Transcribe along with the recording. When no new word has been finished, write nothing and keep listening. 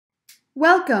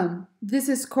Welcome! This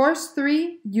is Course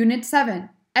 3, Unit 7,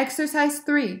 Exercise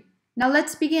 3. Now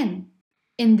let's begin.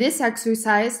 In this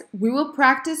exercise, we will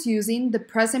practice using the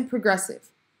present progressive.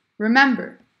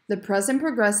 Remember, the present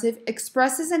progressive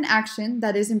expresses an action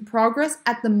that is in progress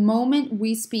at the moment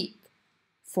we speak.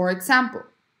 For example,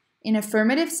 in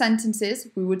affirmative sentences,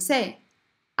 we would say,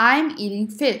 I'm eating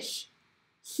fish.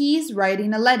 He's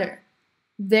writing a letter.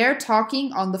 They're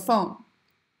talking on the phone.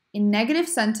 In negative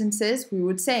sentences, we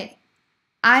would say,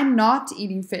 I'm not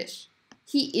eating fish.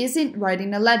 He isn't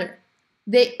writing a letter.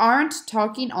 They aren't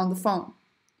talking on the phone.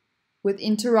 With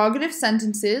interrogative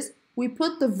sentences, we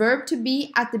put the verb to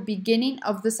be at the beginning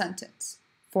of the sentence.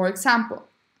 For example,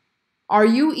 are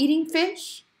you eating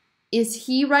fish? Is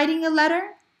he writing a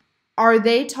letter? Are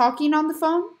they talking on the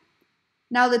phone?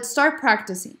 Now let's start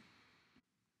practicing.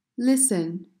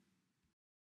 Listen.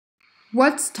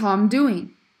 What's Tom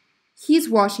doing? He's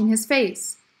washing his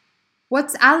face.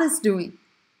 What's Alice doing?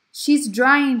 She's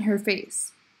drying her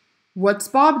face. What's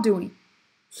Bob doing?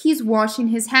 He's washing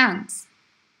his hands.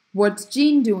 What's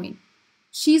Jean doing?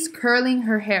 She's curling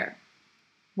her hair.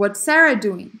 What's Sarah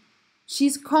doing?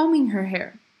 She's combing her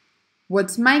hair.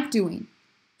 What's Mike doing?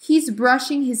 He's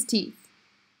brushing his teeth.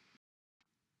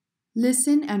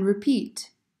 Listen and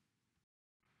repeat.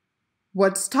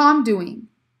 What's Tom doing?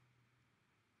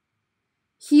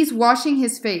 He's washing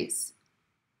his face.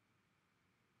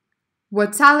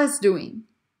 What's Alice doing?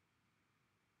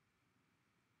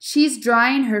 She's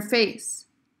drying her face.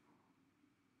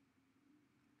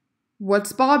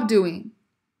 What's Bob doing?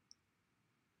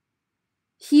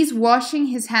 He's washing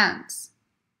his hands.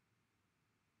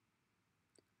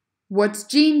 What's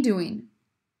Jean doing?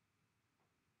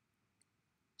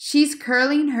 She's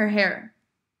curling her hair.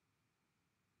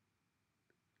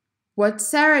 What's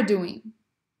Sarah doing?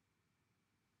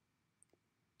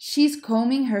 She's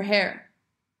combing her hair.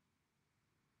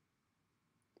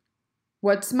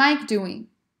 What's Mike doing?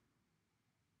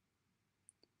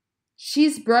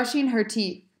 She's brushing her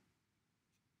teeth.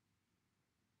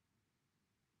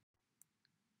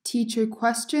 Teacher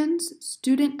questions,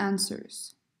 student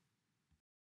answers.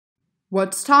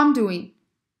 What's Tom doing?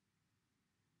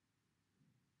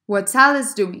 What's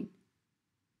Alice doing?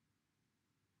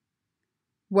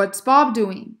 What's Bob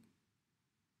doing?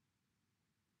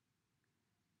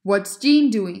 What's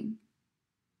Jean doing?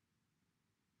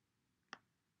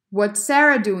 What's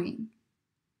Sarah doing?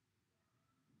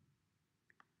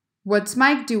 What's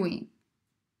Mike doing?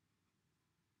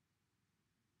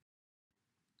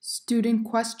 Student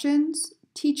questions,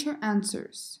 teacher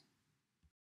answers.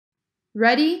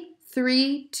 Ready?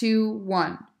 3, 2,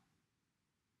 1.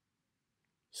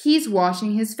 He's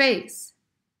washing his face.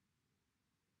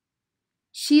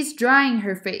 She's drying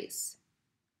her face.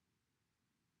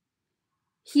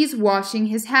 He's washing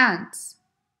his hands.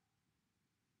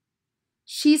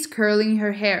 She's curling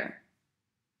her hair.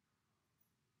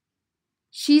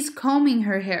 She's combing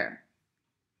her hair.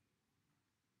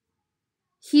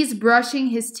 He's brushing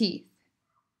his teeth.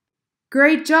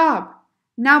 Great job!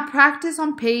 Now practice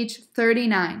on page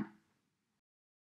 39.